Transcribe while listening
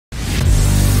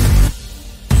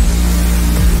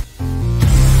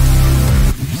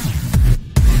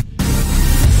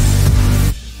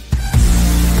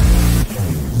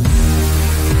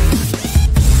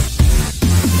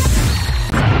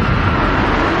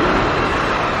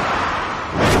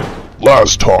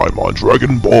Last time on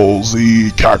Dragon Ball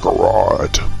Z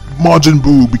Kakarot, Majin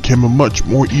Buu became a much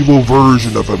more evil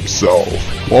version of himself.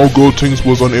 While Gotenks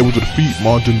was unable to defeat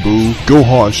Majin Buu,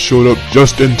 Gohan showed up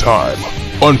just in time.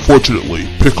 Unfortunately,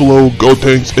 Piccolo,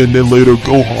 Gotenks, and then later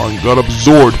Gohan got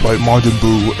absorbed by Majin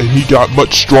Buu and he got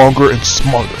much stronger and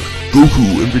smarter.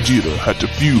 Goku and Vegeta had to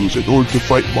fuse in order to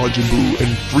fight Majin Buu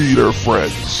and free their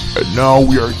friends. And now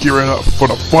we are gearing up for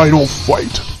the final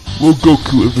fight. Will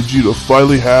Goku and Vegeta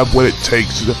finally have what it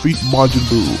takes to defeat Majin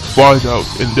Buu? Find out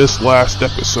in this last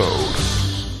episode.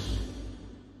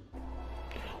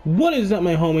 What is up,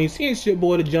 my homies? It's your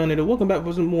boy, the JollyNator. Welcome back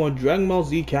for some more Dragon Ball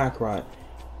Z Kakarot.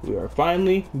 We are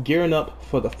finally gearing up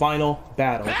for the final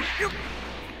battle.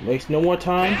 Waste no more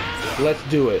time. Let's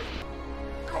do it.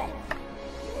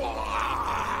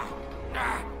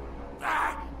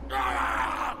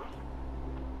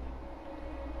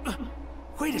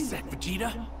 Wait a sec,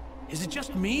 Vegeta. Is it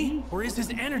just me, or is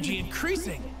his energy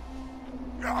increasing?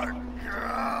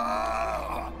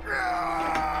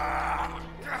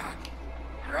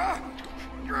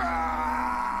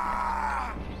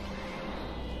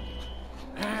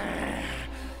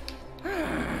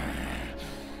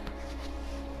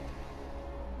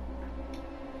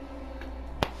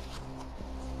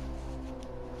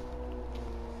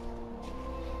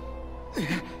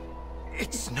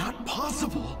 It's not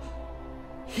possible.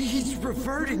 He's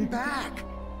reverting back.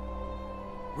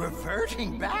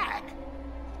 Reverting back?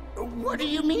 What do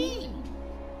you mean?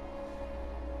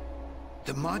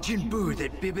 The Majin Buu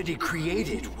that Bibbidi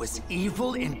created was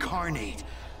evil incarnate,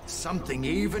 something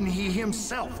even he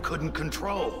himself couldn't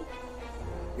control.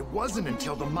 It wasn't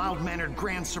until the mild-mannered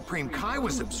Grand Supreme Kai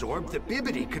was absorbed that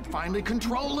Bibbidi could finally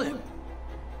control him.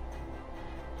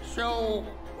 So,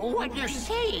 what you're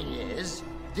saying is,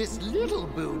 this little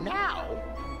Buu now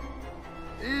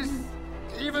is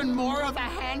even more of a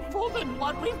handful than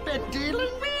what we've been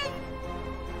dealing with?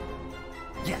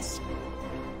 Yes.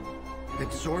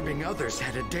 Absorbing others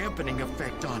had a dampening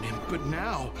effect on him, but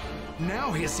now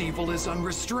his evil is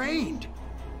unrestrained.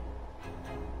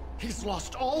 He's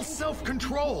lost all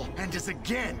self-control and is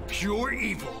again pure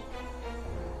evil.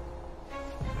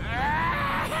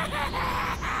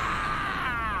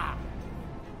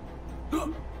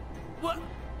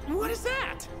 What is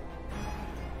that?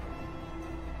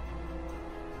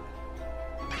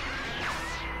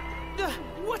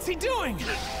 What's he doing?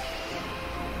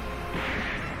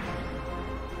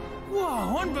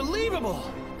 Whoa, unbelievable!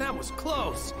 That was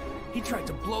close. He tried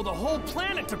to blow the whole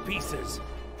planet to pieces.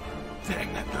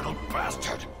 Dang that little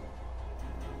bastard!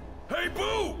 Hey,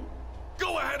 Boo!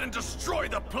 Go ahead and destroy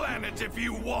the planet if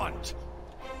you want!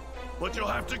 But you'll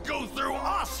have to go through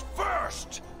us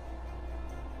first!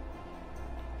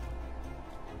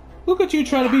 Look at you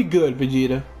trying to be good,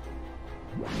 Vegeta.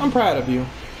 I'm proud of you.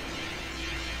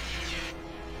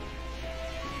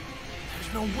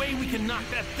 There's no way we can knock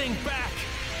that thing back.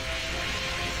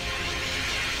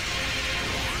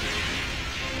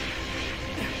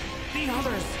 The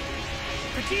others!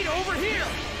 Vegeta, over here!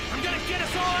 I'm gonna get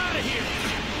us all out of here!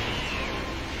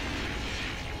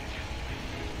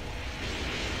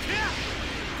 Yeah!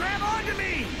 Grab onto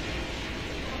me!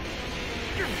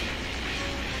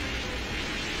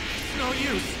 It's no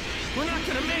use. We're not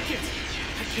gonna make it.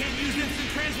 I can't use instant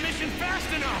transmission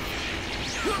fast enough.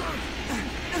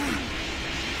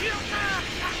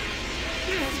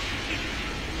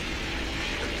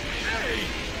 Hey!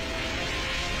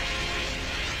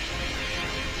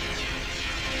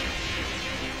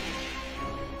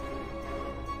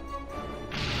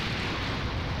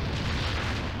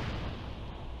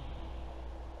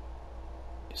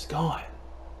 It's gone.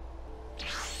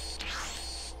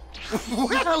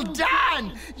 Well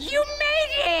done! You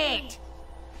made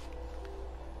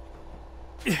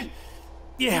it!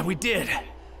 Yeah, we did.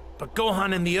 But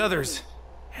Gohan and the others,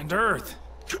 and Earth.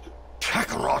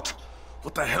 Kakarot!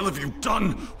 What the hell have you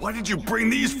done? Why did you bring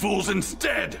these fools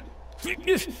instead?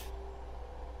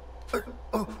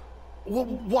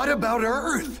 What about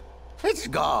Earth? It's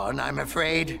gone, I'm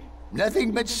afraid.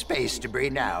 Nothing but space debris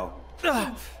now.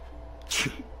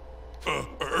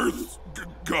 Earth's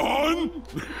gone?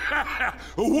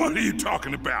 What are you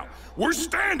talking about? We're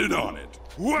standing on it.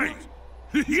 Wait.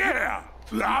 Yeah,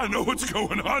 I know what's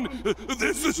going on.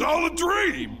 This is all a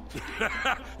dream.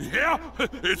 Yeah,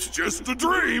 it's just a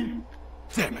dream.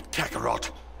 Damn it,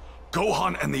 Kakarot.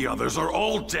 Gohan and the others are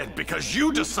all dead because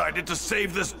you decided to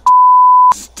save this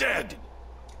instead.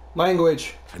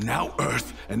 Language. And now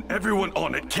Earth and everyone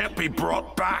on it can't be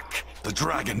brought back. The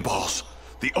Dragon Balls,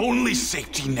 the only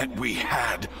safety net we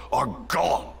had, are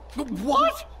gone.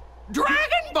 What?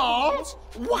 Dragon Balls?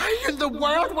 Why in the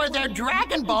world were there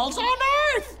Dragon Balls on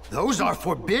Earth? Those are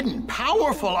forbidden,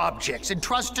 powerful objects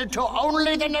entrusted to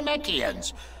only the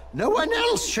Namekians. No one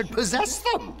else should possess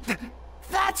them.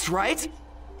 That's right.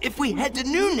 If we head to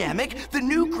New Namek, the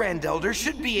new Grand Elder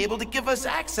should be able to give us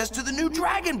access to the new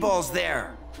Dragon Balls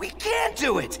there. We can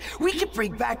do it! We can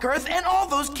bring back Earth and all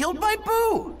those killed by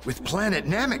Buu! With planet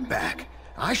Namek back,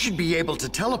 I should be able to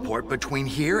teleport between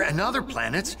here and other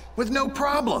planets with no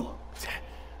problem.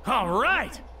 All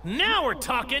right, now we're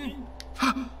talking.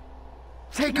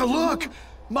 Take a look!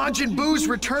 Majin Buu's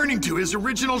returning to his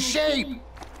original shape!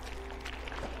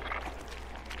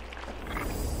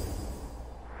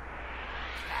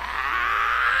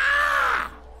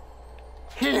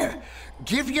 Here,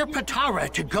 give your Patara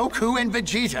to Goku and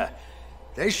Vegeta.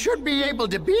 They should be able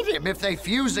to beat him if they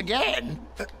fuse again.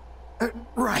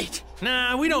 Right.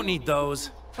 Nah, we don't need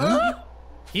those. Huh?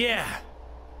 Yeah.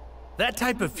 That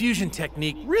type of fusion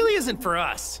technique really isn't for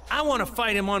us. I want to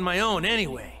fight him on my own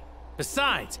anyway.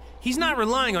 Besides, he's not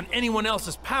relying on anyone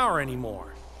else's power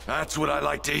anymore. That's what I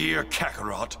like to hear,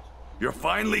 Kakarot. You're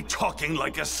finally talking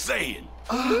like a Saiyan.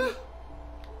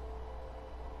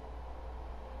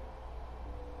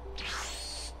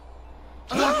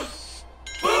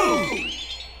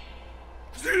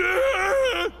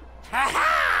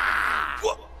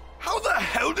 How the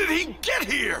hell did he get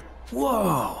here?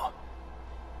 Whoa.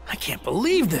 I can't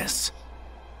believe this.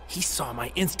 He saw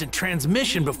my instant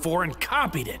transmission before and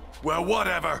copied it. Well,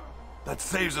 whatever. That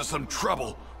saves us some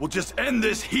trouble. We'll just end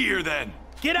this here then.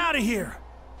 Get out of here.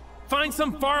 Find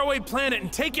some faraway planet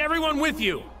and take everyone with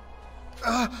you.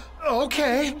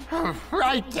 Okay.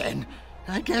 Right then.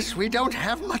 I guess we don't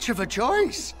have much of a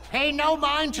choice. Pay no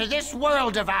mind to this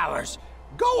world of ours.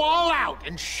 Go all out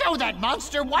and show that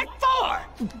monster what for!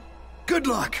 Good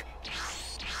luck.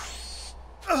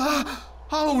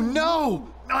 Oh no!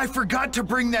 I forgot to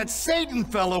bring that Satan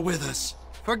fellow with us.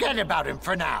 Forget about him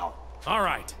for now. All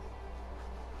right,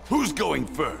 Who's going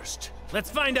first? let's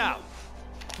find out.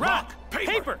 Rock,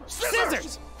 paper,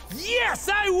 scissors! Yes,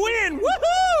 I win!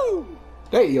 Woohoo!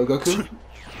 There you go, Goku.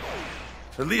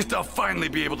 At least I'll finally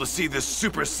be able to see this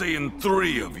Super Saiyan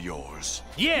 3 of yours.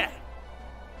 Yeah.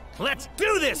 Let's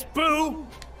do this, Boo!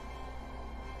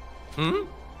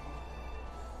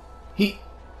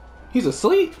 He's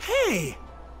asleep? Hey,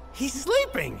 he's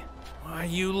sleeping. Are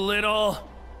you little?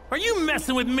 Are you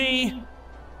messing with me?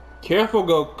 Careful,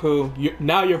 Goku.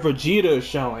 Now your Vegeta is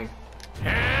showing.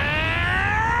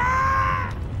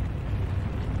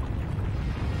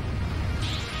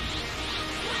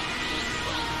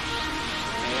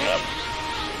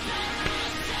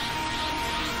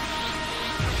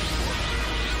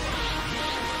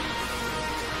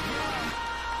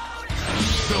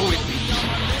 So it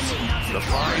begins. The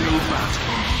final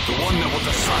battle. The one that will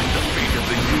decide the fate of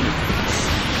the universe.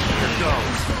 Here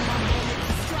goes.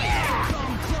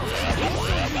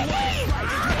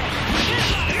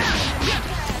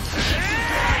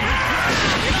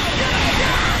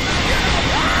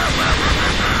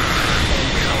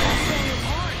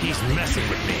 He's messing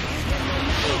with me.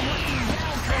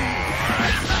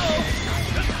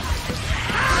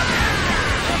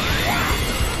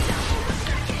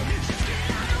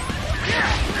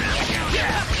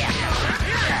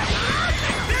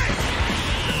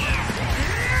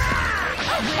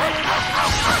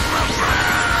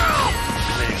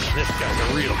 Man, this guy's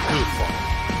a real goofball.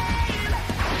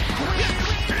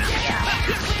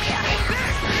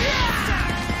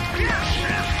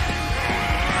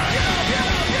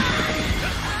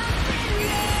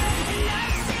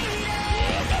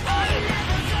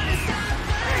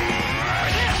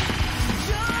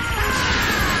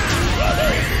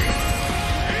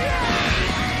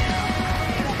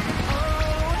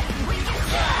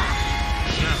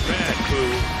 Not bad,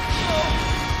 Boo.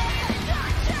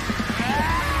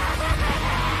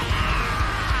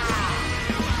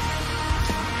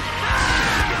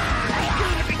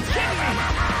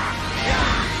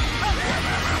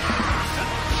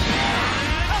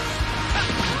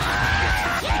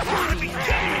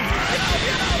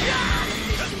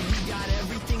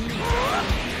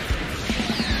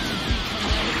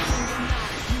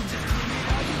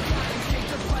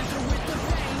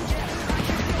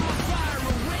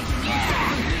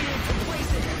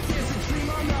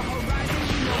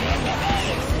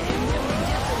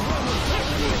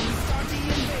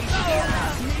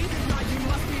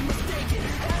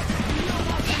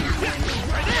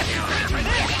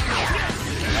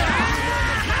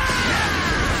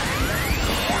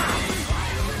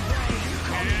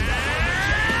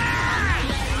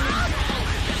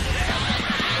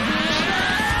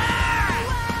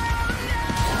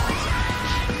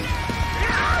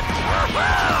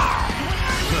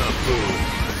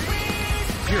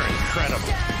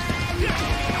 incredible.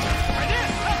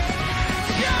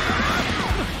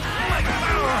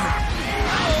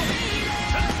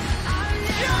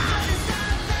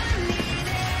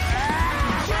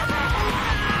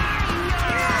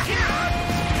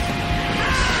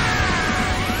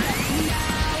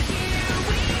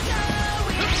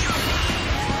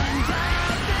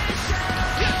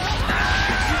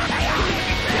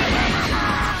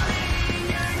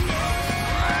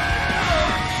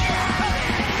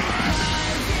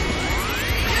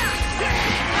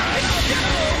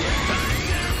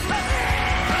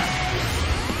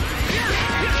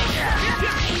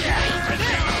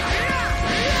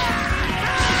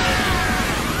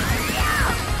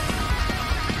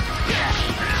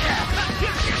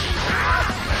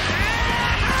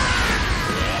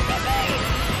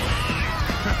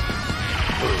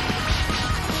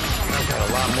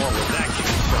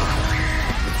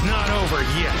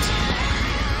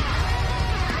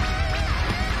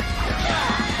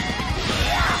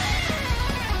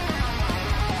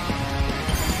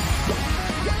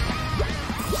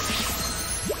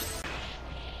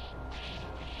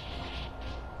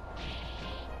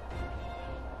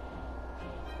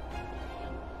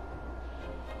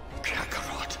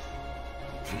 Kakarot.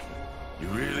 You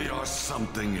really are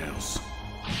something else.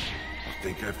 I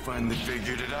think I finally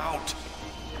figured it out.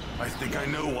 I think I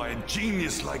know why a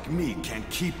genius like me can't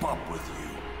keep up with you.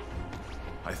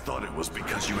 I thought it was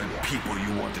because you had people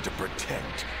you wanted to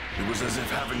protect. It was as if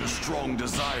having a strong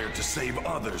desire to save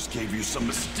others gave you some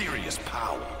mysterious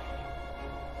power.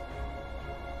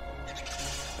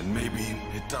 And maybe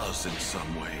it does in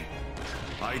some way.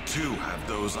 I too have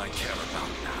those I care about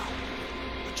now.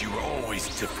 But you are always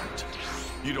different.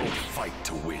 You don't fight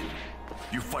to win.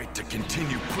 You fight to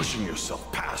continue pushing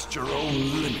yourself past your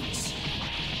own limits.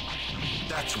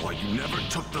 That's why you never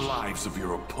took the lives of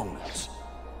your opponents.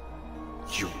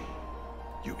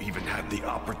 You even had the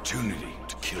opportunity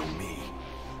to kill me.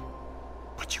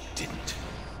 But you didn't.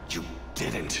 You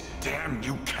didn't. Damn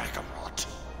you, Kakarot.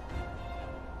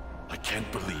 I can't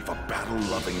believe a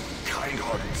battle-loving,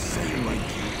 kind-hearted Saiyan like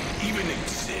you even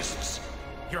exists.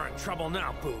 You're in trouble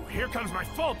now, Buu. Here comes my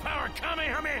full-power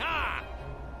Kamehameha!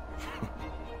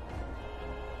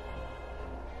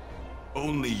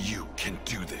 Only you can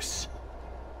do this.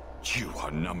 You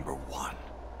are number one.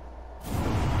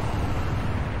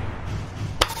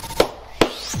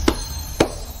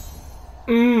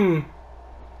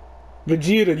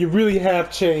 Vegeta, you really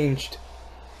have changed.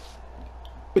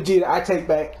 Vegeta, I take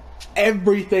back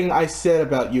everything I said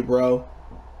about you, bro.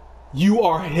 You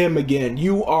are him again.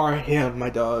 You are him, my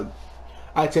dog.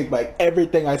 I take back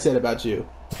everything I said about you.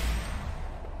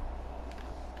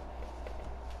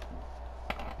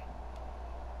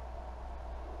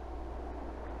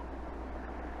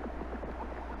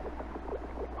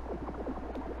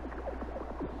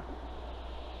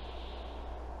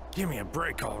 Give me a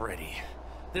break already.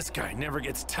 This guy never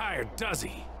gets tired, does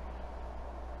he?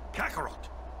 Kakarot,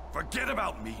 forget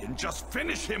about me and just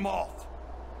finish him off.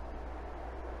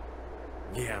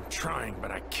 Yeah, I'm trying,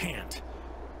 but I can't.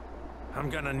 I'm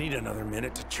gonna need another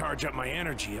minute to charge up my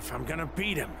energy if I'm gonna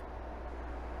beat him.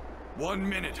 1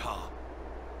 minute, huh?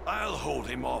 I'll hold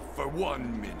him off for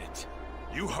 1 minute.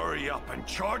 You hurry up and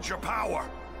charge your power.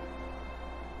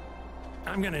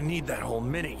 I'm gonna need that whole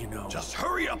minute, you know. Just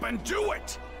hurry up and do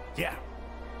it! Yeah,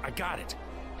 I got it.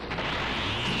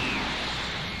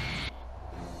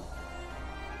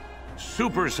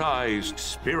 Supersized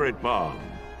Spirit Bomb.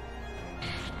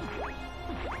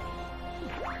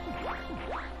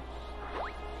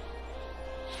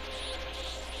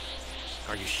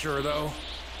 Are you sure, though?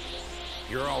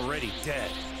 You're already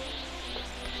dead.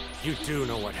 You do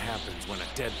know what happens when a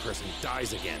dead person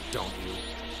dies again, don't you?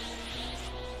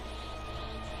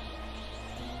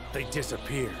 They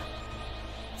disappear.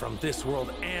 From this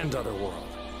world and other world.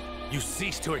 You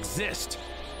cease to exist.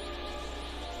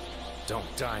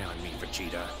 Don't die on me,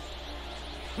 Vegeta.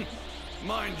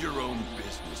 Mind your own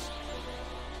business.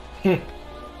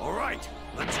 All right,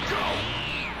 let's go!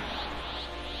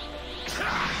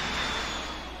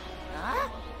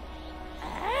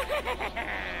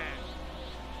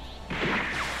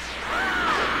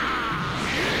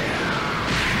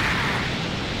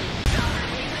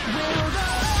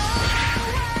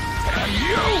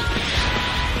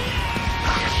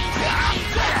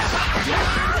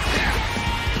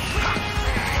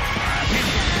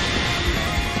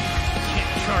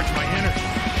 Charge my energy.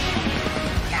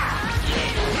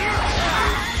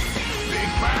 Big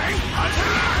Bang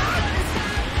attack!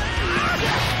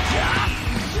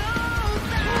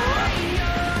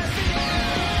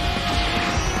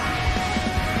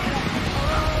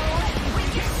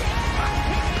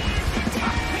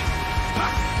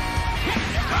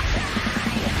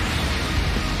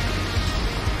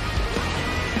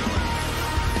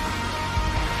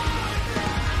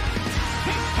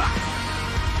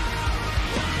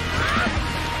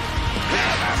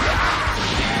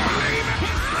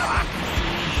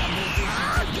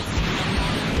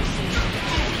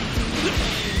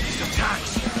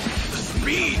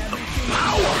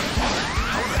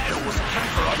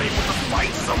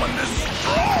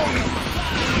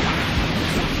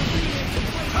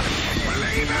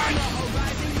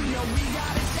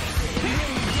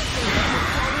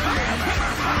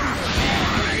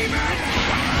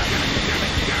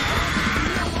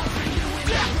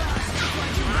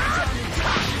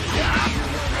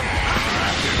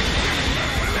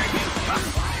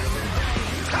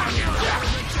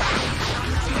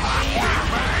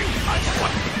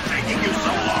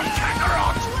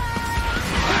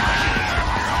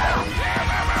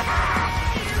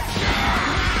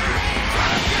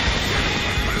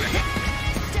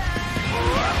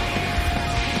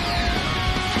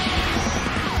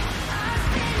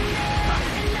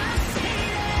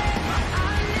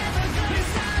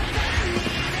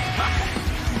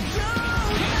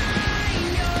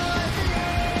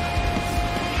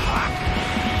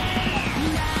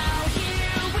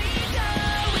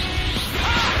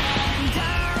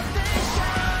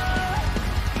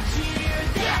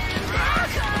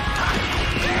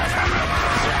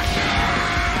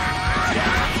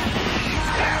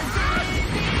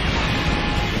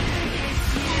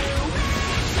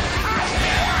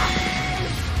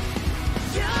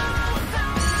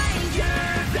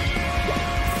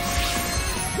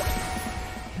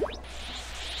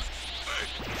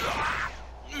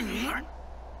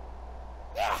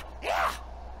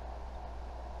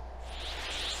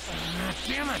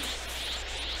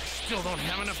 don't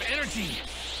have enough energy.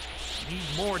 Need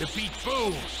more to beat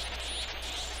Buu.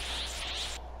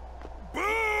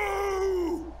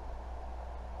 Boo!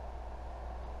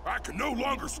 I can no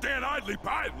longer stand idly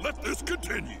by and let this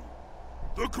continue.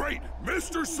 The great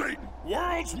Mr. Satan,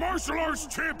 world's martial arts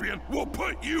champion, will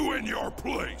put you in your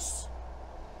place.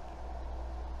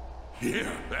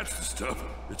 Yeah, that's the stuff.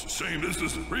 It's a shame this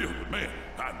isn't real, but man,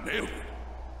 I nailed it.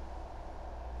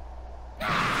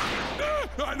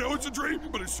 I know it's a dream,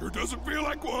 but it sure doesn't feel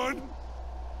like one.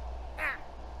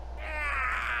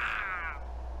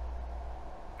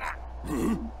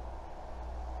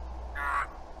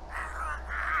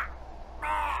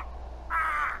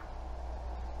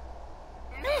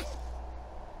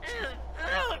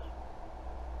 Huh?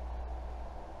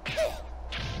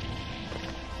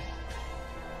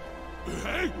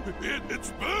 Hey,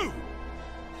 it's Buu!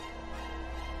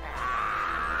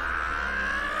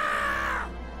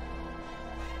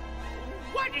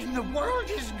 What in the world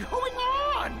is going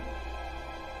on?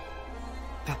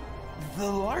 The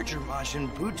larger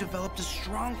Majin Buu developed a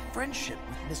strong friendship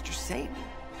with Mr. Satan.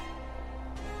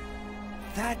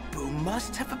 That Buu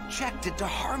must have objected to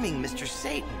harming Mr.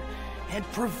 Satan and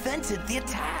prevented the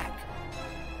attack.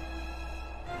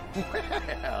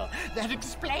 Well, that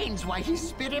explains why he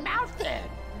spit him out then.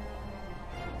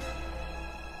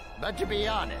 But to be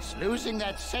honest, losing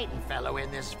that Satan fellow in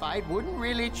this fight wouldn't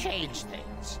really change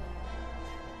things.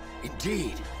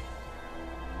 Indeed.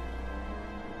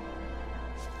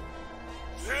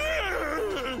 Who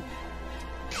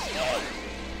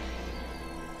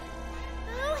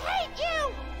hate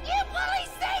you? You bully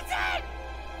Satan!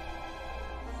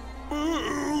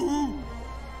 Boo!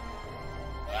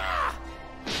 Yeah!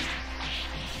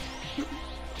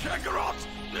 Kakarot!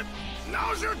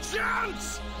 Now's your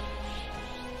chance!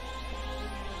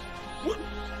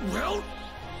 Well,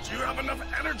 do you have enough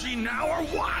energy now or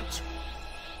what?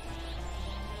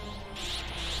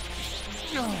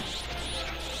 No.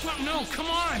 No, come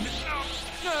on! No.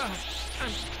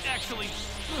 I'm actually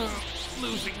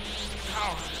losing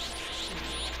power.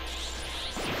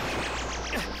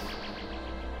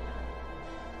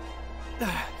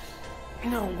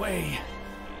 No way.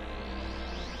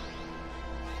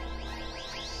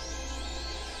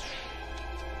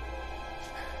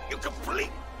 You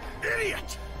complete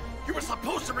idiot! You were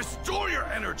supposed to restore your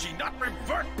energy, not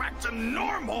revert back to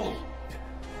normal!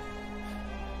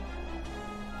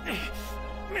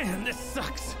 Man, this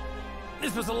sucks.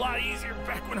 This was a lot easier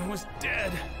back when I was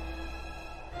dead.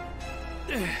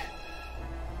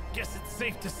 Guess it's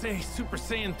safe to say Super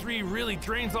Saiyan 3 really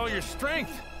drains all your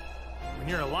strength when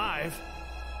you're alive.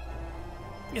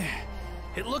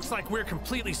 It looks like we're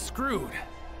completely screwed.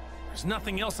 There's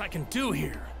nothing else I can do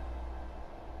here.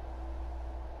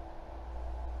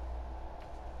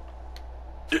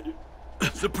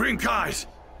 Supreme Kais!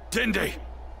 Dende!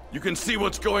 You can see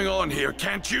what's going on here,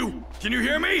 can't you? Can you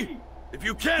hear me? If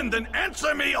you can, then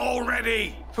answer me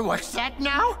already! What's that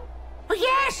now? Oh,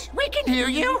 yes, we can hear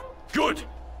you. Good!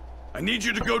 I need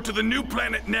you to go to the new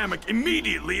planet Namek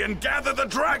immediately and gather the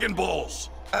Dragon Balls!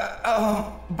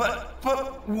 But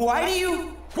why do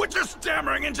you... Quit your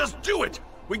stammering and just do it!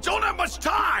 We don't have much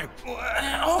time!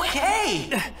 Okay!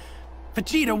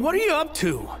 Vegeta, what are you up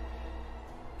to?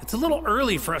 It's a little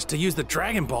early for us to use the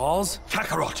Dragon Balls.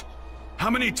 Kakarot! How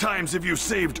many times have you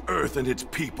saved Earth and its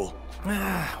people?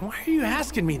 Why are you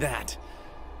asking me that?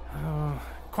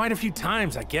 Quite a few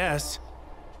times, I guess.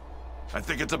 I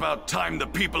think it's about time the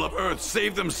people of Earth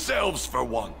save themselves for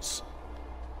once.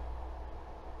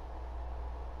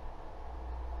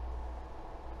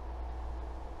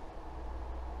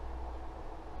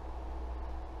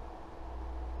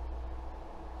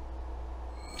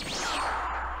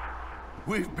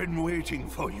 We've been waiting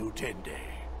for you, Dende.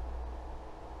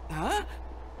 Huh?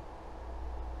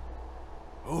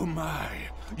 Oh my,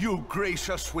 you grace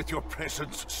us with your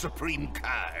presence, Supreme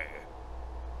Kai.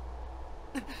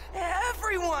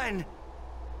 Everyone!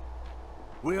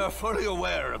 We are fully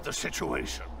aware of the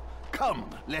situation. Come,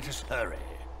 let us hurry.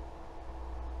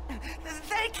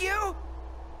 Thank you!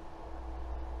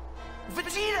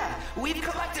 Vegeta, we've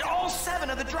collected all 7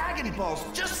 of the Dragon Balls,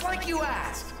 just like you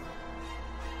asked.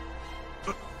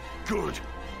 Good.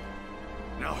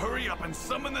 Now hurry up and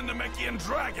summon the Namekian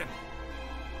Dragon.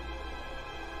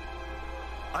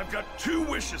 I've got 2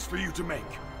 wishes for you to make.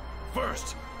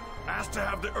 First, ask to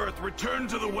have the Earth return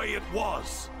to the way it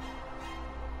was.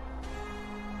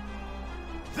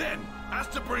 Then, ask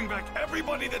to bring back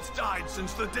everybody that's died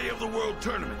since the day of the World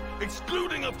Tournament,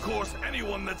 excluding, of course,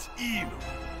 anyone that's evil.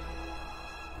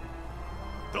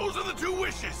 Those are the 2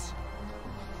 wishes.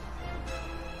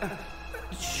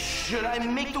 Should I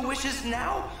make the wishes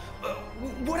now?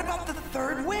 What about the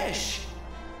third wish?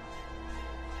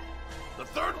 The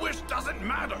third wish doesn't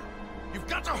matter. You've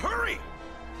got to hurry!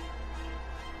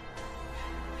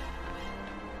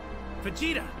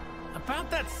 Vegeta, about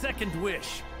that second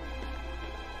wish.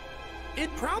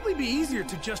 It'd probably be easier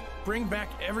to just bring back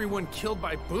everyone killed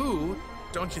by Buu,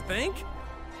 don't you think?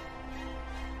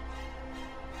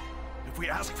 If we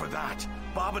ask for that,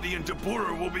 Babidi and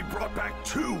Dabura will be brought back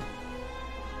too.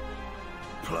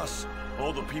 Plus,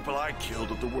 all the people I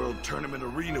killed at the World Tournament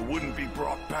Arena wouldn't be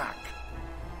brought back.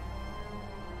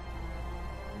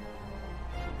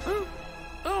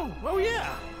 Oh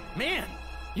yeah. Man,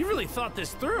 you really thought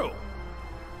this through.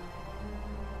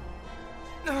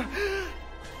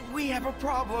 We have a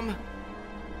problem.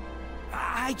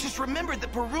 I just remembered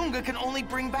that Porunga can only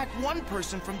bring back one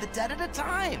person from the dead at a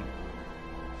time.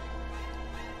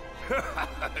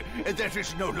 That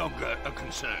is no longer a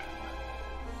concern.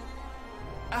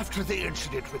 After the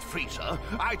incident with Frieza,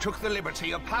 I took the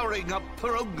liberty of powering up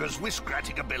Porunga's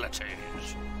wish-granting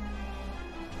abilities.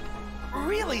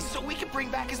 Really? So we can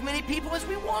bring back as many people as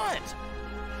we want?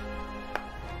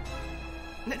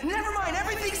 Never mind,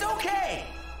 everything's okay!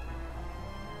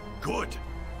 Good.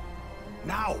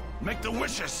 Now, make the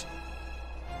wishes!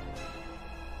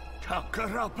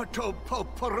 Takarapato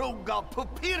Porunga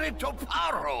Pupirito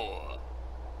Paro!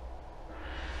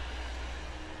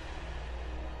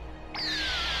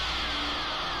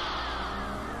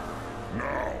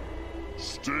 Now,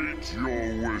 state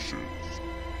your wishes.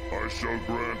 I shall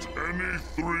grant any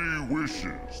 3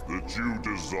 wishes that you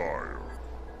desire.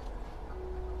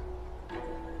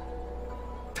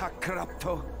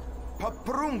 Takarapto,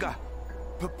 Porunga,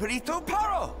 Pupirito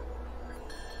Paro!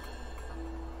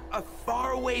 A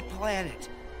faraway planet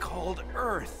called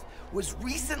Earth was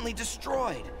recently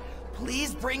destroyed.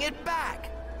 Please bring it back.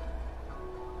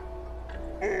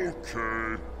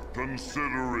 Okay,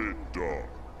 consider it done.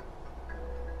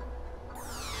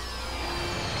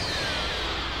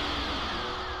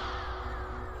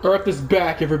 Earth is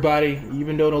back, everybody,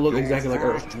 even though it don't look exactly like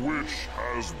Earth. Your first wish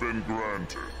has been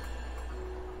granted.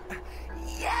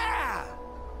 Yeah!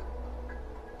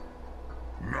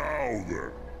 Now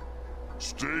then,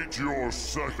 state your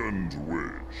second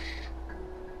wish.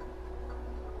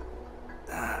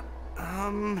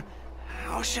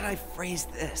 How should I phrase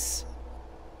this?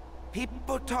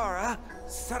 Pipotara,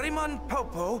 Sarimon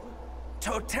Popo,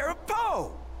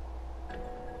 Toterapo!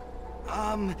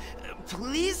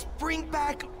 Please bring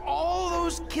back all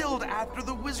those killed after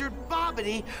the wizard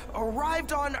Babidi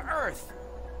arrived on Earth.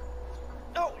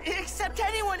 Oh, except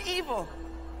anyone evil.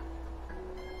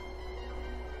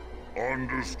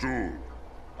 Understood.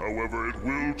 However, it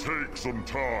will take some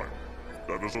time.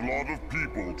 That is a lot of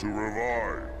people to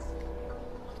revive.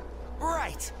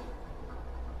 Right.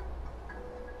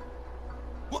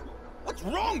 What's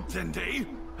wrong, Dende?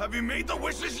 Have you made the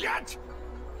wishes yet?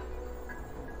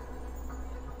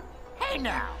 Hey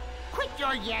now, quit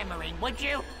your yammering, would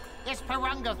you? This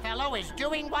Porunga fellow is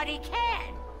doing what he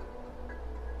can.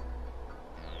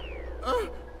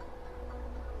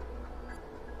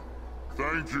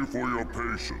 Thank you for your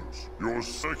patience. Your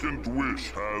second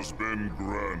wish has been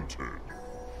granted.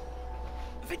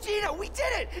 Vegeta, we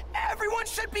did it! Everyone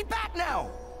should be back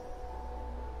now!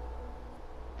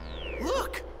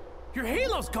 Look! Your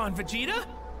halo's gone, Vegeta!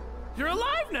 You're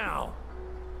alive now!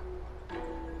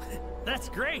 That's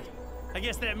great. I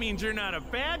guess that means you're not a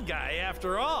bad guy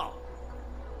after all.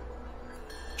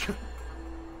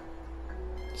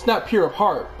 It's not pure of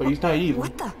heart, but he's not evil.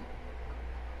 What the?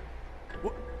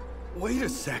 Wait a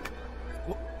sec.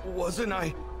 Wasn't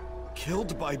I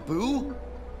killed by Buu?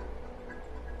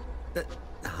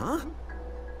 Huh?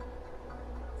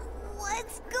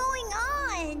 What's going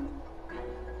on?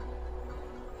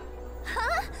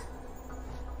 Huh?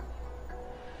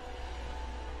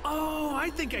 Oh, I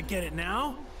think I get it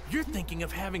now. You're thinking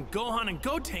of having Gohan and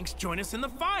Gotenks join us in the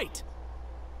fight.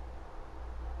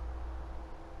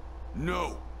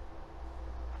 No.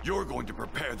 You're going to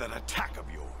prepare that attack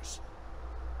of yours.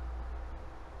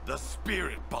 The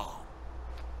Spirit Bomb.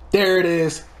 There it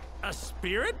is. A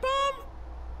spirit bomb?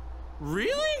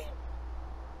 Really?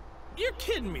 You're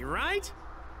kidding me, right?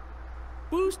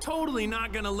 Buu's totally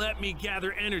not gonna let me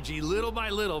gather energy little by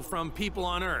little from people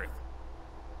on Earth.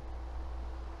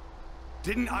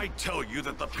 Didn't I tell you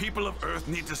that the people of Earth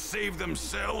need to save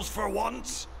themselves for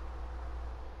once?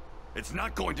 It's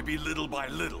not going to be little by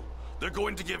little. They're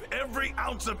going to give every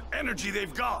ounce of energy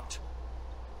they've got.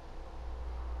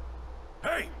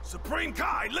 Hey, Supreme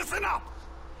Kai, listen up!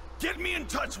 Get me in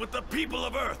touch with the people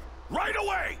of Earth, right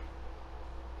away!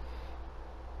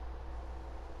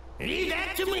 Leave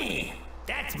that to me.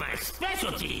 That's my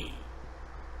specialty.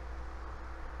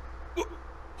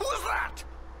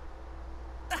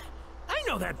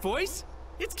 that voice.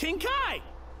 It's King Kai.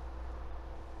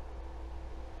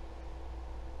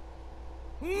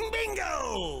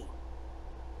 Bingo!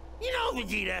 You know,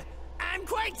 Vegeta, I'm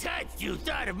quite touched you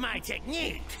thought of my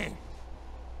technique.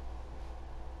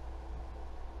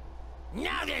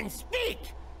 Now then, speak!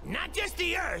 Not just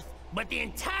the Earth, but the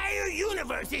entire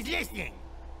universe is listening.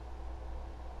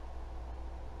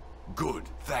 Good,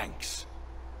 thanks.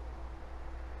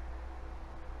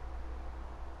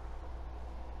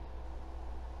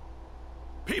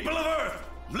 People of Earth,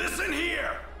 listen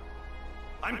here!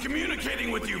 I'm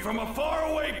communicating with you from a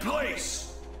faraway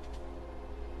place.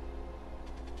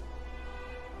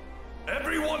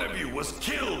 Every one of you was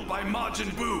killed by Majin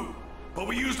Buu, but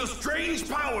we used a strange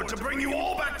power to bring you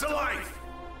all back to life.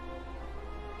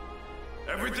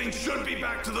 Everything should be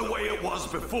back to the way it was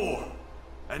before.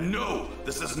 And no,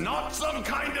 this is not some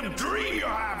kind of dream you're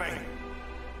having.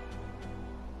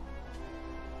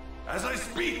 As I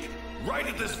speak, right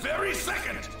at this very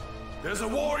second, there's a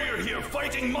warrior here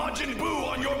fighting Majin Buu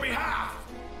on your behalf.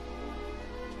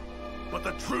 But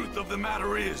the truth of the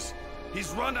matter is,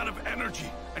 he's run out of energy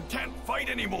and can't fight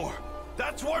anymore.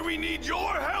 That's why we need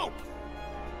your help.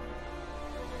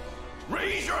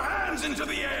 Raise your hands into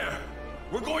the air.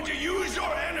 We're going to use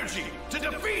your energy to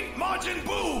defeat Majin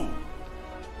Buu.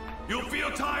 You'll feel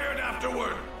tired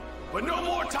afterward, but no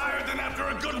more tired than after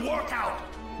a good workout.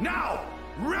 Now,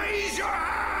 raise your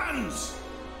hands!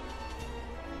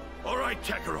 All right,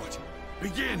 Kakarot,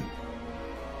 begin.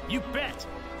 You bet.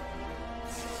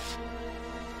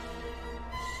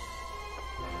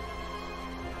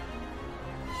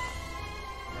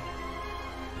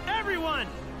 Everyone,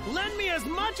 lend me as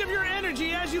much of your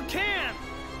energy as you can.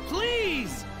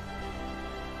 Please!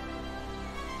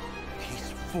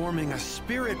 He's forming a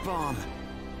spirit bomb.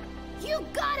 You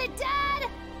got it, Dad!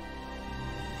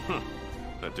 Huh.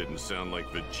 That didn't sound like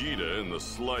Vegeta in the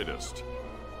slightest.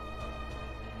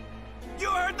 You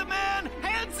heard the man!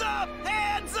 Hands up!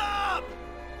 Hands up!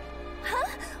 Huh?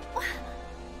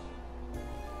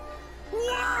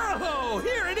 Whoa!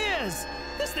 Here it is!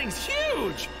 This thing's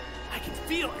huge! I can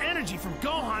feel energy from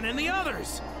Gohan and the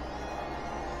others.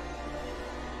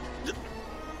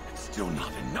 It's still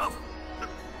not enough.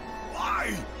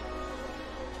 Why?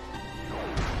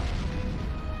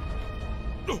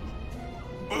 Boo!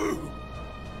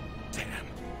 Damn.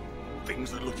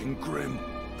 Things are looking grim.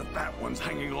 The fat one's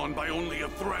hanging on by only a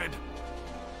thread.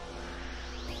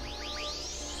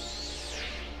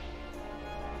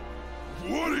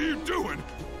 What are you doing?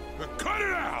 Cut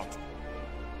it out!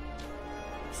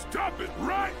 Stop it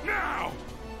right now!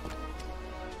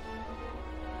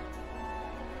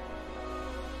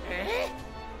 Eh?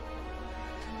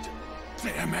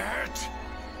 Damn it!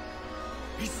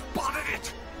 He spotted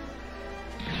it!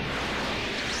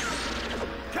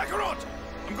 Kakarot!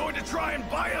 I'm going to try and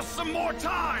buy us some more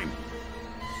time!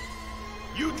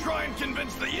 You try and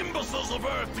convince the imbeciles of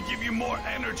Earth to give you more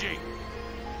energy!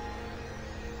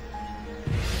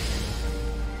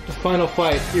 The final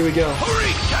fight, here we go.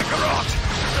 Hurry, Kakarot!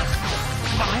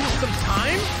 Buy us some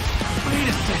time? Wait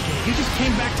a second, you just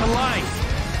came back to life.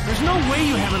 There's no way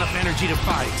you have enough energy to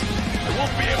fight. I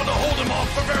won't be able to hold him off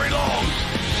for very long!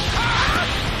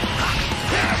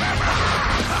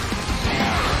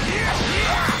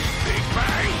 Big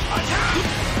Bang! Attack!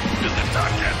 Is it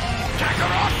done yet?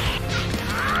 Kakarot!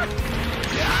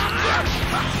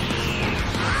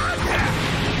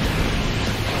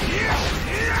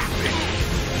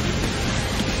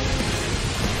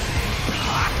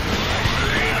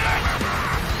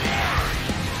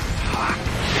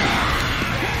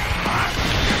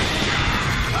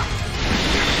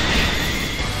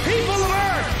 People of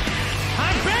Earth! I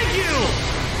beg you!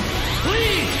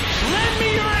 Please, lend me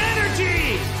your energy!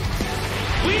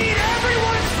 We need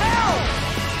everyone's help!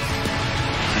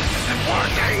 This isn't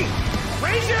working!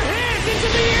 Raise your hands into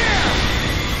the air!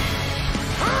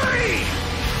 Hurry!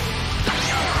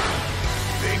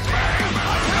 Big Bang!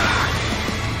 Attack!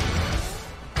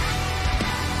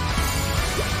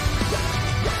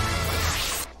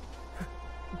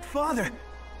 Father!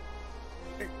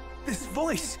 This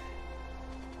voice!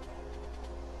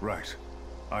 Right.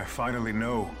 I finally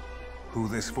know who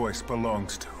this voice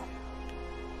belongs to.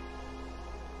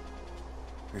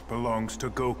 It belongs to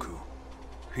Goku.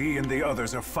 He and the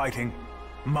others are fighting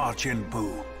Majin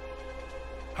Buu.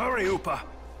 Hurry, Upa!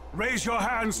 Raise your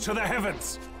hands to the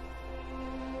heavens!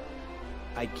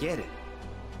 I get it.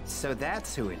 So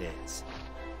that's who it is.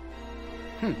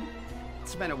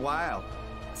 It's been a while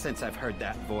since I've heard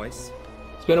that voice.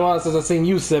 It's been a while since I've seen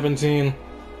you, 17.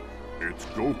 It's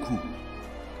Goku.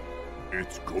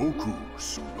 It's Goku,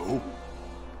 Suno.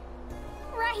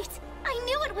 Right! I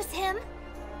knew it was him!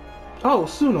 Oh,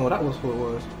 Suno, that was what it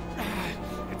was.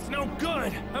 It's no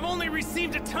good. I've only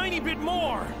received a tiny bit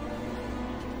more.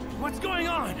 What's going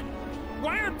on?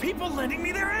 Why aren't people lending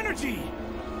me their energy?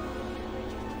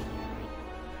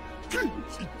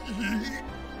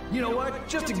 You know what?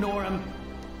 Just ignore him.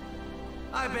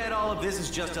 I bet all of this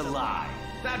is just a lie.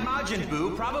 That Majin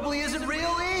Buu probably isn't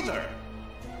real either.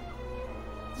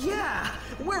 Yeah,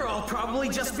 we're all probably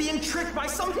just being tricked by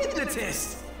some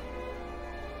hypnotist.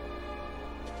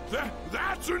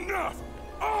 That's enough!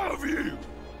 All of you!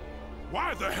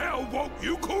 Why the hell won't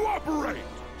you cooperate?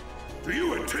 Do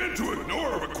you intend to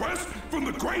ignore a request from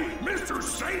the great Mr.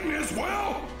 Satan as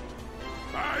well?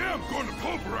 I am going to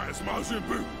pulverize Majin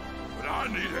Buu, but I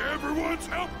need everyone's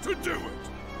help to do it.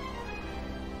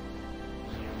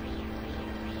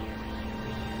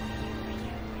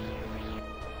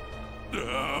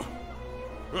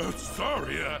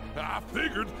 Sorry, I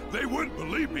figured they wouldn't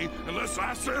believe me unless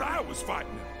I said I was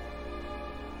fighting him.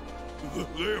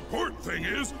 The important thing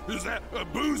is that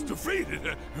Buu's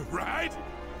defeated, right?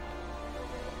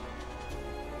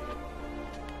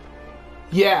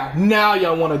 Yeah, now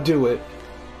y'all want to do it.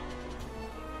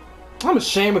 I'm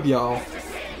ashamed of y'all.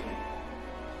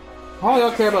 All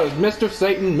y'all care about is Mr.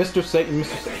 Satan, Mr. Satan,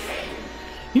 Mr. Satan.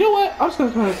 You know what? I'm just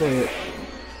gonna kind of say it.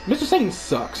 Mr. Satan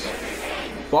sucks.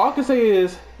 But all I can say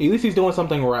is, at least he's doing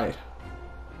something right.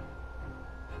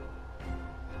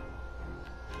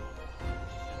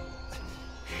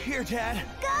 Here, Dad.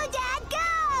 Go, Dad,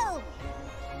 go!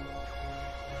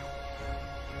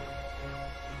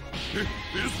 Isn't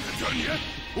it done yet?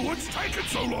 What's taking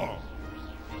so long?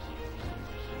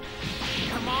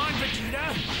 Come on,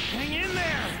 Vegeta! Hang in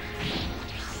there!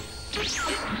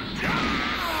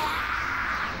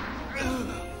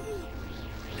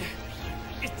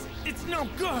 It's no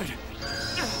good!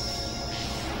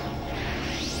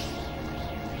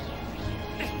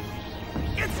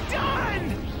 It's done!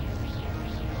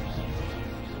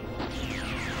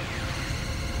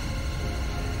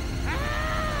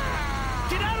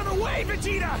 Get out of the way,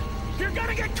 Vegeta! You're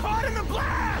gonna get caught in the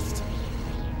blast!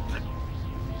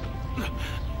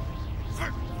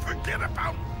 Forget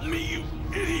about me, you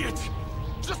idiot!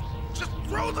 Just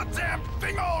throw the damn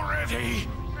thing already!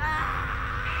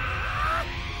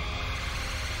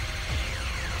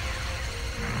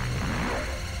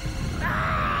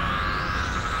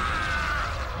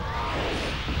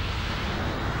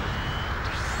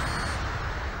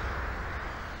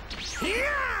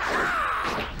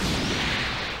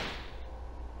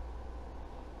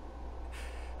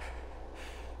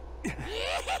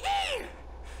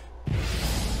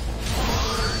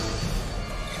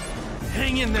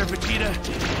 Hang in there, Vegeta.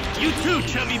 You too,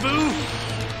 Chubby Boo.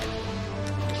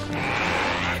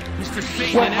 Mr.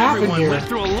 Satan and everyone went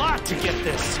through a lot to get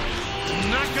this. I'm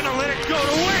not gonna let it go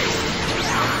to waste.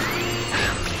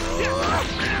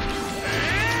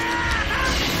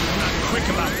 I'm not quick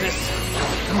about this.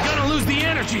 I'm gonna lose the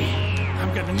energy.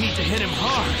 I'm gonna need to hit him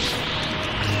hard.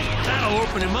 That'll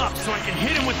open him up so I can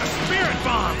hit him with the Spirit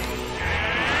Bomb.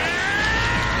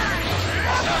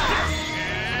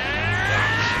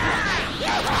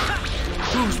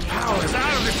 Buu's power is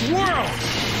out of this world!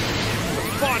 I've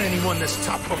never fought anyone this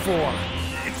tough before.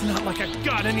 It's not like I've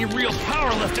got any real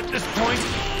power left at this point.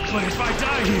 But if I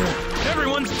die here,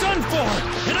 everyone's done for!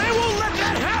 And I won't let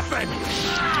that happen!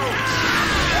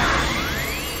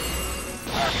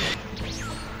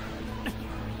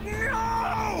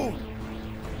 No!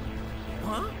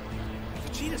 Huh?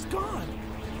 Vegeta's gone.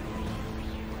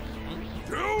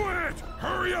 Do it!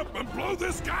 Hurry up and blow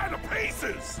this guy to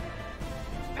pieces!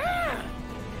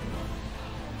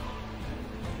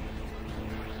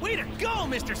 Way to go,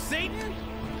 Mr. Satan!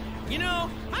 You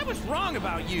know, I was wrong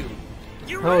about you.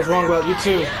 I was wrong about you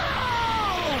too.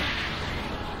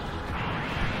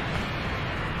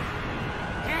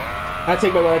 I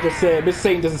take back what I just said. Mr.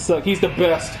 Satan doesn't suck. He's the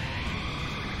best.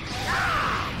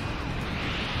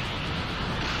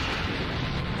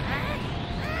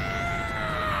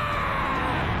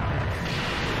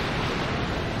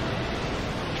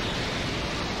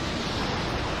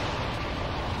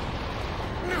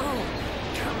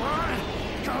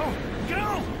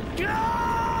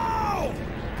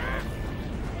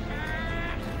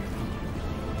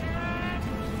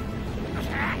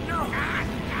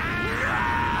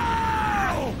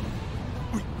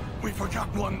 We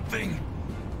forgot one thing.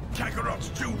 Kakarot's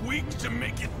too weak to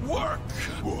make it work.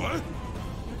 What?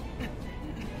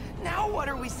 Now what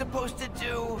are we supposed to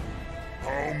do?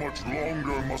 How much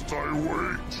longer must I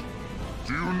wait?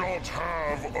 Do you not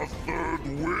have a third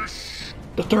wish?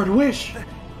 The third wish?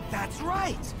 That's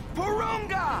right!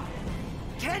 Porunga!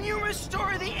 Can you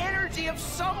restore the energy of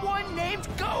someone named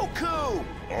Goku?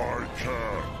 I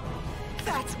can.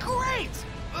 That's great!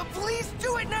 Please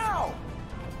do it now!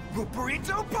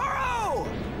 Burrito Paro!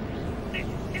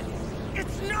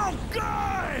 It's no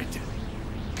good!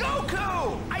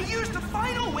 Goku! I used the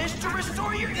final wish to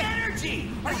restore your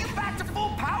energy! Are you back to full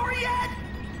power yet?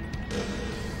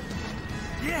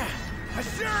 Yeah, I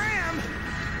sure am!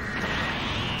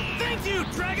 Thank you,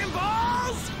 Dragon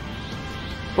Balls!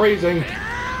 Phrasing.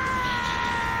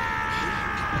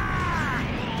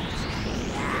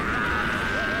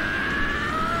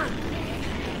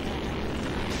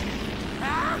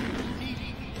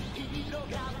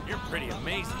 You're pretty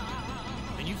amazing.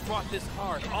 And you fought this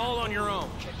hard, all on your own.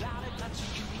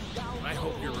 I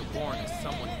hope you're reborn as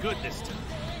someone good this time.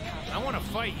 I want to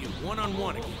fight you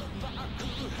one-on-one again.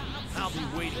 I'll be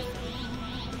waiting for you.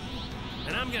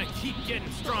 And I'm gonna keep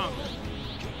getting stronger.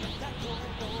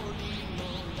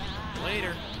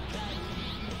 Later.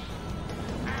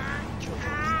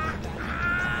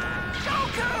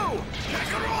 Goku!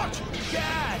 Kakarot!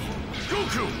 Dad!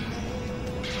 Goku!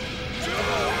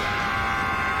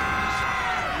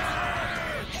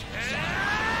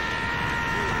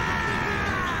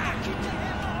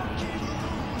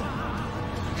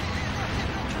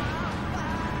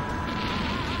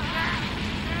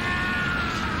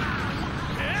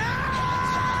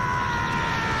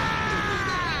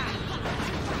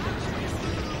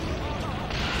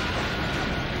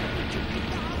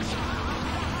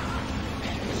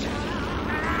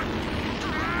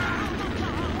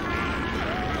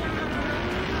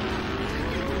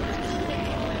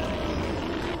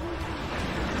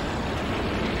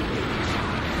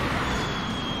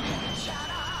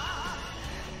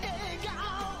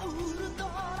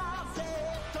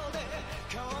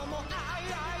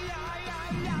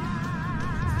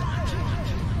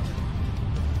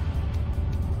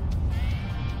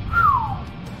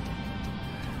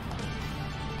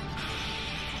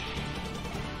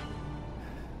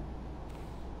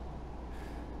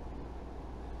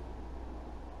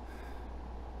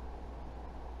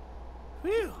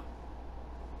 Phew.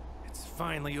 It's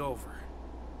finally over.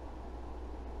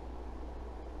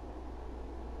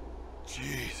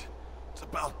 Jeez, it's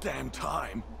about damn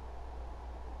time.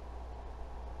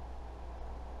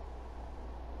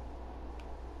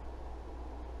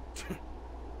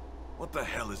 What the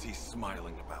hell is he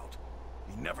smiling about?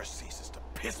 He never ceases to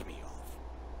piss me off.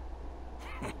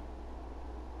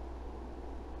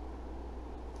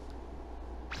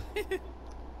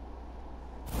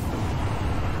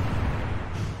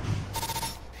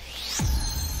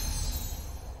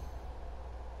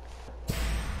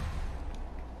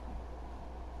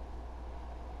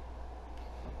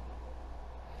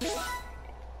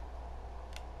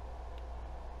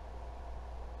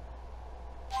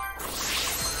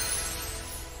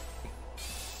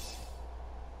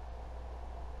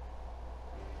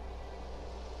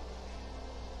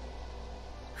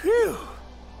 Phew.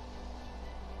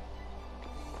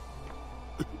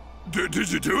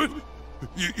 Did you do it?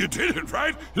 You did it,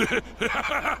 right?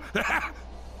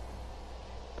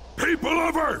 People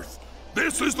of Earth,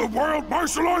 this is the World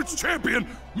Martial Arts Champion,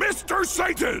 Mr.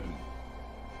 Satan!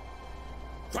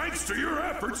 Thanks to your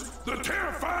efforts, the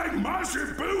terrifying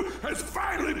Majin Buu has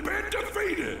finally been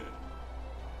defeated!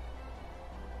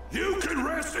 You can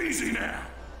rest easy now.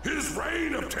 His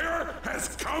reign of terror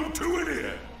has come to an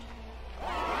end.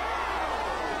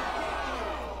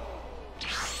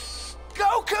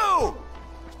 Goku!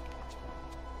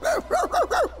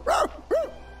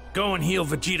 Go and heal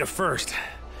Vegeta first.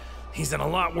 He's in a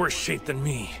lot worse shape than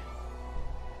me.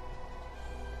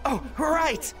 Oh,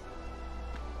 right!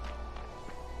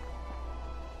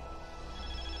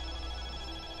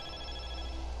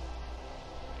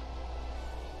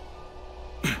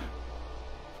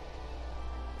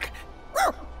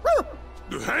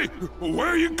 Hey, where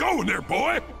are you going there,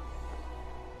 boy?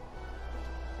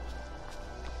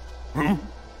 Huh?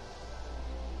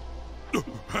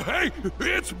 Hey,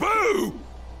 it's Buu!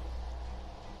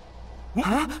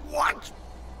 Huh? What?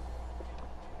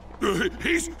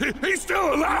 He's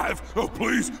still alive! Oh,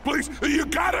 please, you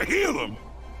gotta heal him!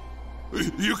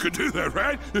 You could do that,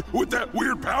 right? With that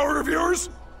weird power of yours?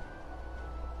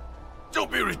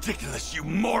 Don't be ridiculous, you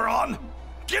moron!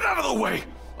 Get out of the way!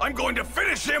 I'm going to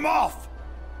finish him off!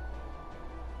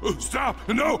 Stop!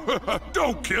 No!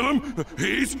 Don't kill him!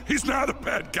 He's not a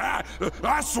bad guy!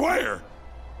 I swear!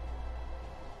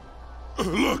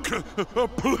 Look,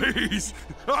 please!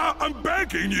 I'm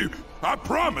begging you! I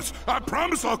promise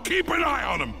I'll keep an eye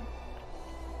on him!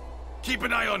 Keep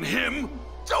an eye on him?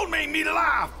 Don't make me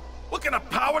laugh! What can a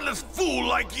powerless fool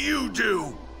like you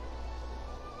do?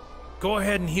 Go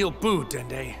ahead and heal Buu,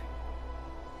 Dende.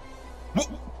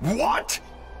 What?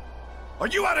 Are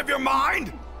you out of your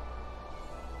mind?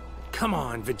 Come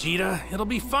on, Vegeta. It'll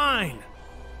be fine.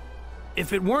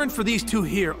 If it weren't for these two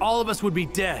here, all of us would be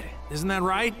dead. Isn't that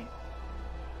right?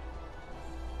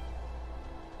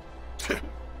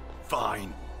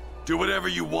 Fine. Do whatever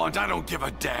you want. I don't give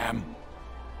a damn.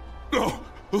 Oh,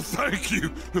 thank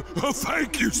you. Oh,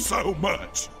 thank you so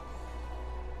much.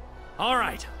 All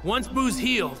right. Once Buu's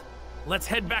healed, let's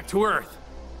head back to Earth.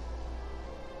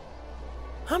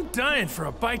 I'm dying for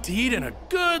a bite to eat and a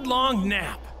good long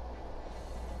nap.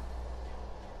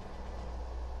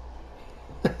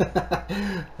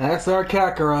 That's our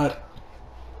Kakarot.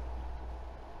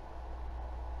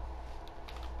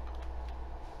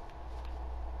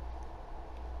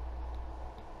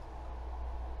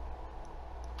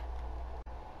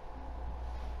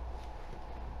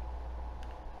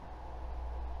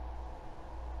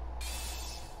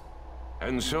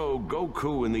 And so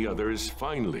Goku and the others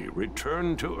finally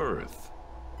return to Earth.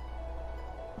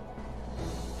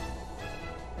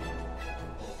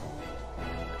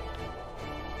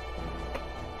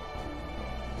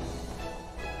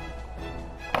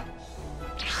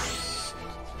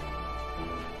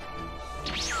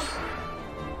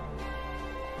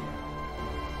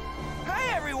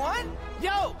 Hi, everyone!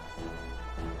 Yo!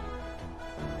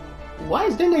 Why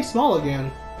is Dende small again?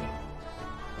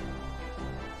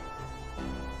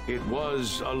 It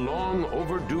was a long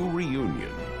overdue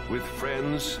reunion with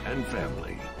friends and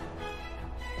family.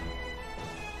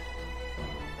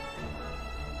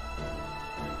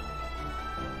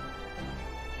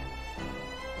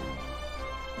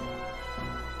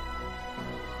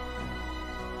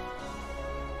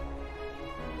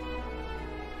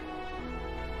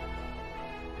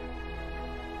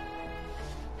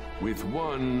 With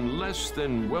one less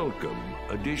than welcome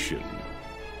addition.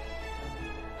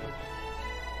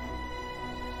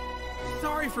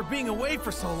 Sorry for being away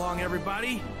for so long,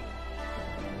 everybody.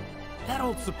 That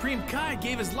old Supreme Kai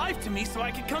gave his life to me so I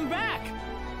could come back.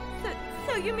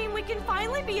 So you mean we can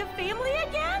finally be a family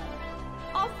again?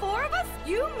 All four of us?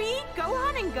 You, me,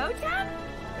 Gohan, and Goten?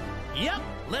 Yep,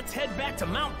 let's head back to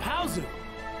Mount Paozu.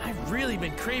 I've really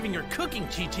been craving your cooking,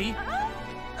 Chi-Chi.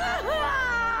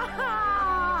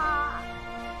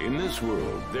 In this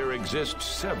world, there exist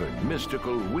 7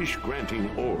 mystical wish-granting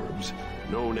orbs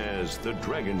known as the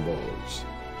DragonBalls.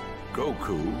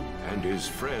 Goku and his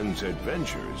friends'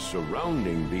 adventures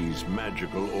surrounding these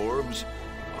magical orbs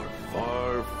are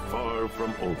far, far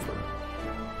from over.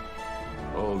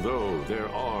 Although there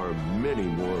are many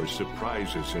more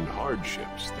surprises and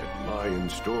hardships that lie in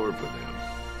store for them,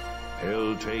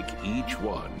 they'll take each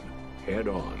one head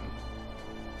on.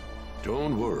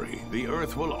 Don't worry, the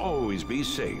Earth will always be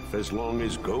safe as long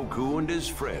as Goku and his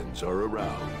friends are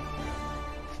around.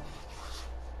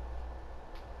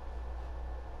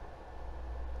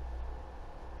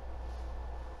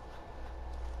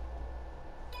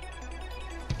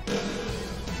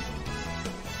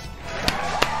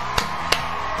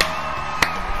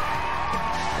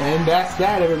 And that's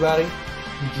that, everybody.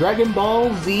 Dragon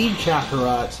Ball Z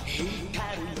Kakarot.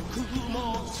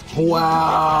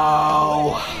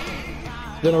 Wow.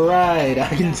 It's been a ride, I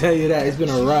can tell you that. It's been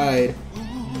a ride.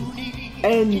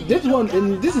 And this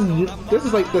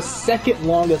is like the second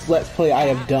longest Let's Play I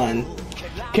have done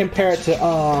compared to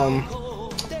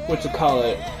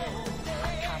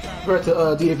compared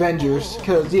to the Avengers,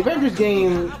 because the Avengers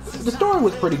game, the story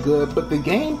was pretty good, but the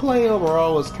gameplay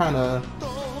overall was kind of,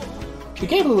 the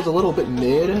gameplay was a little bit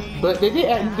mid, but they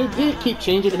did keep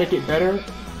changing to make it better,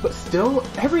 but still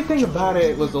everything about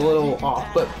it was a little off.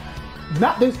 But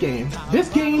not this game. This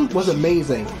game was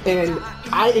amazing, and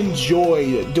I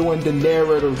enjoyed doing the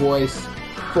narrator voice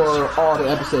for all the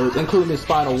episodes, including this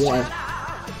final one.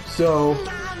 So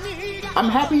I'm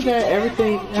happy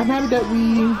that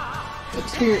we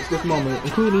experienced this moment,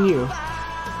 including you.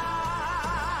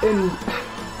 And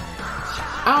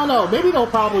I don't know, maybe they'll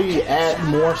probably add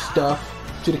more stuff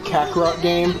to the Kakarot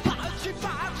game.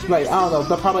 Like, I don't know,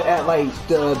 they'll probably add like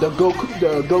the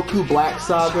Goku Black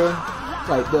Saga,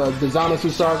 like the Zamasu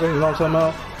Saga, you know what I'm talking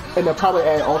about? And they'll probably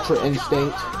add Ultra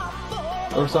Instinct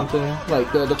or something,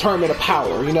 like the Tournament of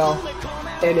Power, you know?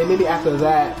 And then maybe after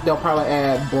that, they'll probably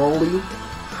add Broly.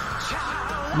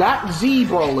 Not Z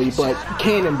Broly, but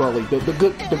Canon Broly,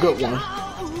 the good one.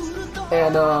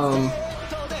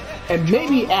 And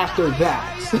maybe after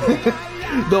that,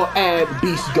 they'll add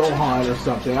Beast Gohan or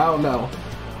something. I don't know.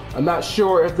 I'm not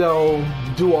sure if they'll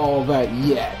do all that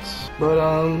yet. But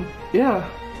yeah,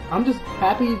 I'm just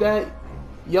happy that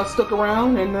y'all stuck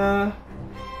around and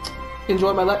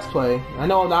enjoyed my Let's Play. I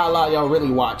know not a lot of y'all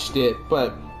really watched it,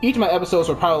 but each of my episodes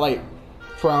were probably like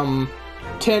from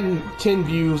 10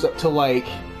 views up to like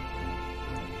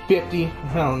 50,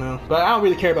 I don't know. But I don't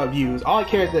really care about views. All I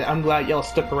care is that I'm glad y'all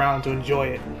stuck around to enjoy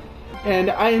it. And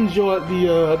I enjoyed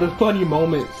the funny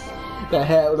moments that I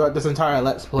had throughout this entire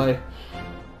Let's Play.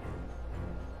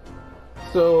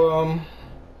 So,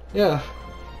 yeah.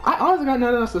 I honestly got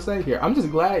nothing else to say here. I'm just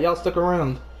glad y'all stuck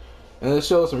around. And it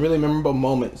shows some really memorable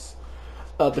moments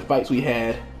of the fights we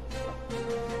had.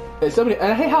 And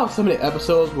I hate how some of the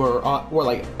episodes were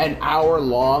like an hour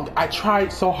long. I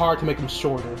tried so hard to make them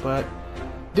shorter, but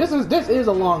this is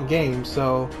a long game,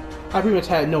 so I pretty much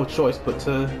had no choice but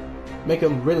to make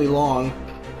them really long.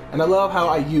 And I love how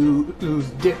I use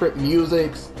different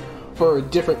musics for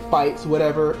different fights,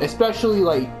 whatever. Especially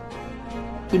like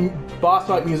the boss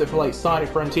fight music for like Sonic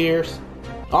Frontiers.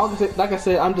 Like I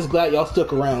said, I'm just glad y'all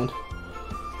stuck around.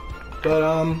 But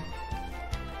I'm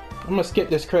gonna skip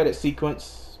this credit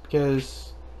sequence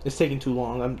because it's taking too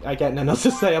long. I got nothing else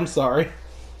to say. I'm sorry.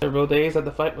 Several days at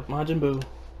the fight with Majin Buu.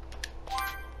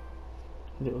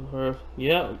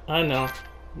 Yeah, I know.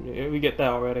 We get that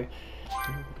already.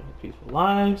 Peaceful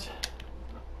lives.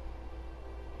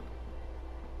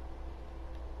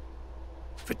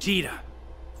 Vegeta,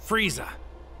 Frieza,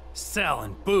 Cell,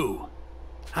 and Buu.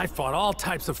 I fought all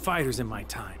types of fighters in my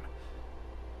time.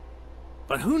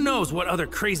 But who knows what other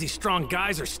crazy strong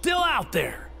guys are still out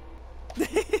there?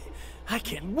 I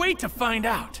can't wait to find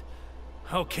out.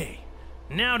 Okay,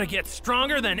 now to get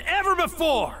stronger than ever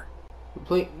before.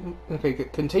 Okay,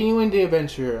 continuing the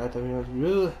adventure.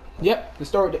 Yep, the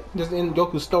story. This is in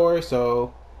Goku's story,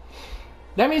 so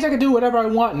that means I can do whatever I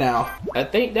want now. I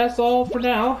think that's all for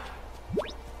now.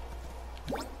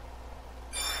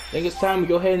 I think it's time to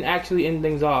go ahead and actually end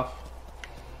things off.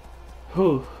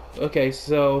 Whew. Okay,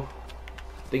 so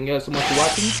thank you guys so much for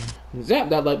watching. Zap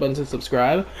that like button to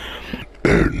subscribe.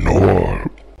 Ignore.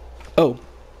 Oh,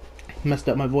 messed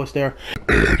up my voice there.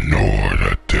 Ignore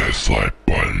the dislike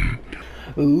button.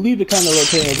 Leave a comment below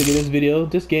telling me to get this video,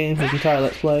 this game, this entire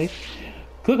Let's Play.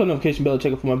 Click on the notification bell to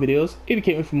check out for more videos. If you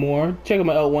came for more, check out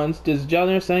my other ones. This is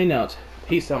JollyNator signing out.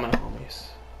 Peace out, my homies.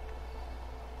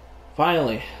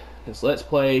 Finally, this Let's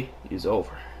Play is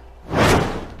over.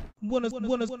 Winners are my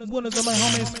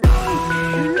homies.